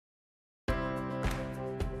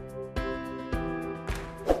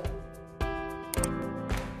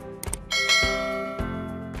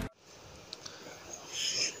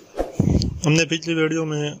हमने पिछली वीडियो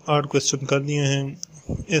में 8 क्वेश्चन कर दिए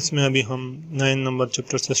हैं। इसमें अभी हम 9 नंबर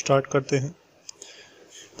चैप्टर से स्टार्ट करते हैं।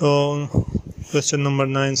 तो question number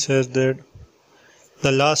 9 says that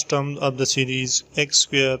the last term of the series x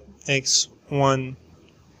square x1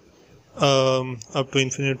 up to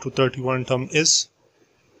infinity to 31 term is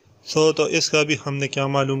तो इसका भी हमने क्या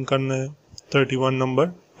मालूम करना है, 31 नंबर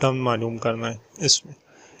टर्म मालूम करना है इसमें।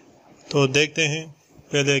 तो देखते हैं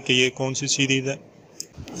पहले कि ये कौन सी सीरीज है।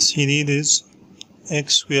 Series is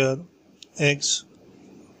x square x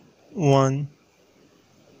 1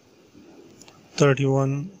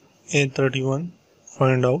 31 A31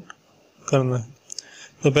 find out करना है।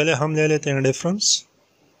 तो पहले हम ले लेते हैं difference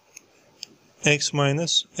x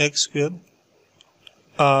minus x square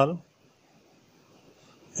r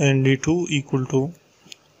and d2 equal to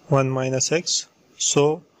 1 minus x, so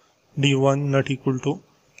d1 not equal to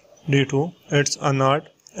d2. It's a not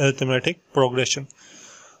arithmetic progression.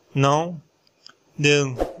 Now they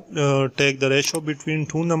take the ratio between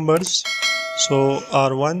two numbers, so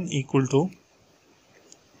r1 equal to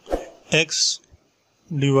x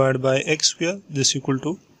divided by x square, this equal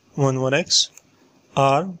to 1 over x,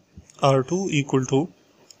 r2 equal to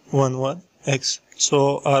 1 over x,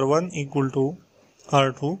 so r1 equal to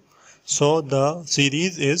r2, so the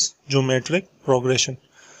series is geometric progression,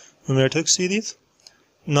 geometric series.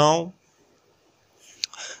 Now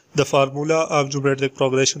the formula of geometric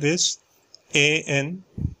progression is an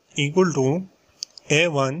equal to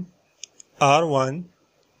a1 r1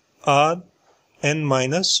 rn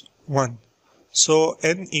minus 1, so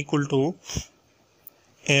n equal to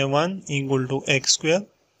a1 equal to x square,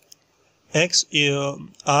 x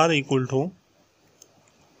r equal to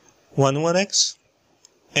 1 over x,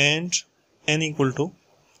 and n equal to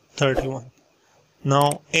 31.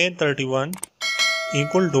 Now a31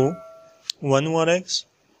 equal to 1 over x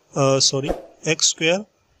square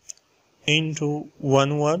into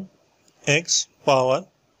 1 over x power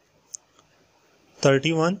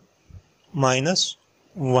 31 minus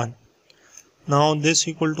 1. Now this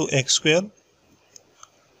equal to x square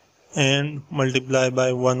and multiply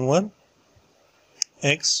by 1 over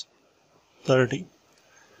x 30.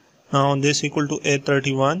 Now this equal to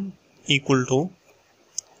a31 equal to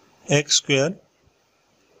x square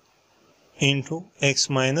into x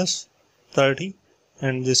minus 30,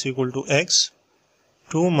 and this equal to x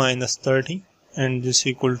 2 minus 30, and this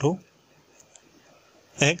equal to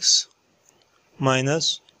x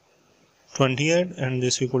minus 28, and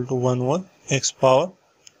this equal to 1 over x power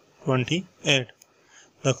 28.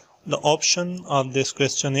 The option of this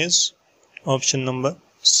question is option number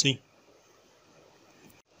C.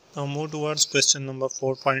 Now move towards question number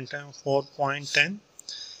 4.10.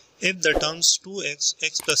 If the terms 2x,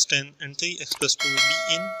 x plus 10 and 3x plus 2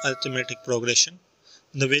 be in arithmetic progression,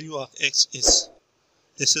 the value of x is.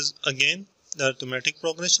 This is again the arithmetic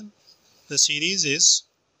progression. The series is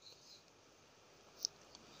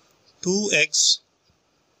 2x,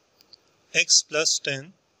 x plus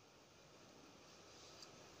 10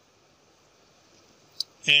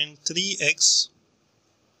 and 3x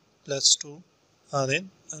plus 2 are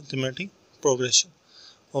in arithmetic progression.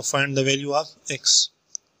 Or find the value of x.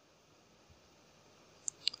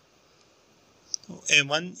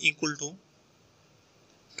 a1 equal to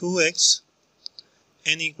 2x,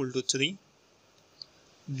 n equal to 3,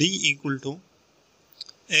 d equal to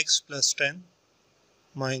x plus 10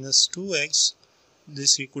 minus 2x,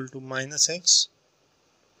 this equal to minus x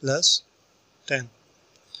plus 10.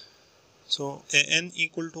 So an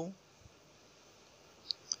equal to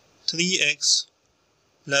 3x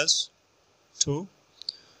plus 2.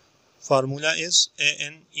 Formula is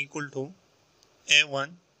an equal to a1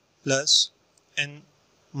 plus n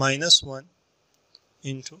minus 1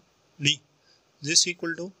 into d. This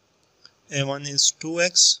equal to a1 is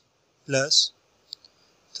 2x plus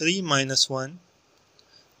 3 minus 1,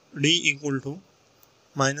 d equal to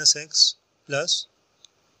minus x plus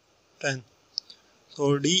 10.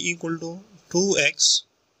 So d equal to 2x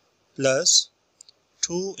plus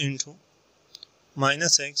 2 into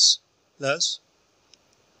minus x plus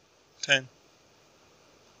 10.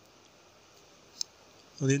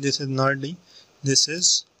 Okay, this is not d, this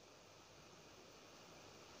is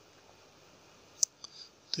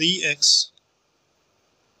 3x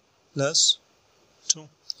plus 2.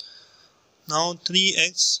 Now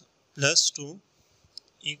 3x plus 2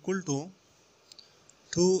 equal to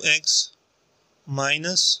 2x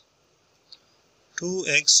minus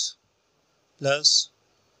 2x plus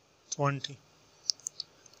 20.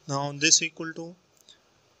 Now this equal to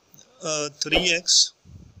 3x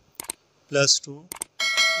plus 2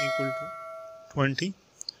 equal to 20.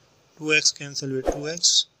 2x cancel with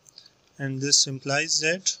 2x, and this implies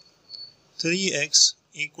that 3x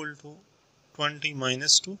equal to 20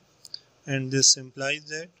 minus 2, and this implies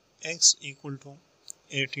that x equal to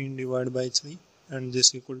 18 divided by 3, and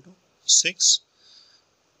this equal to 6.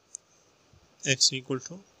 X equal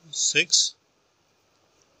to 6.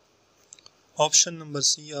 Option number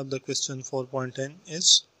C of the question 4.10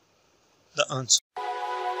 is the answer.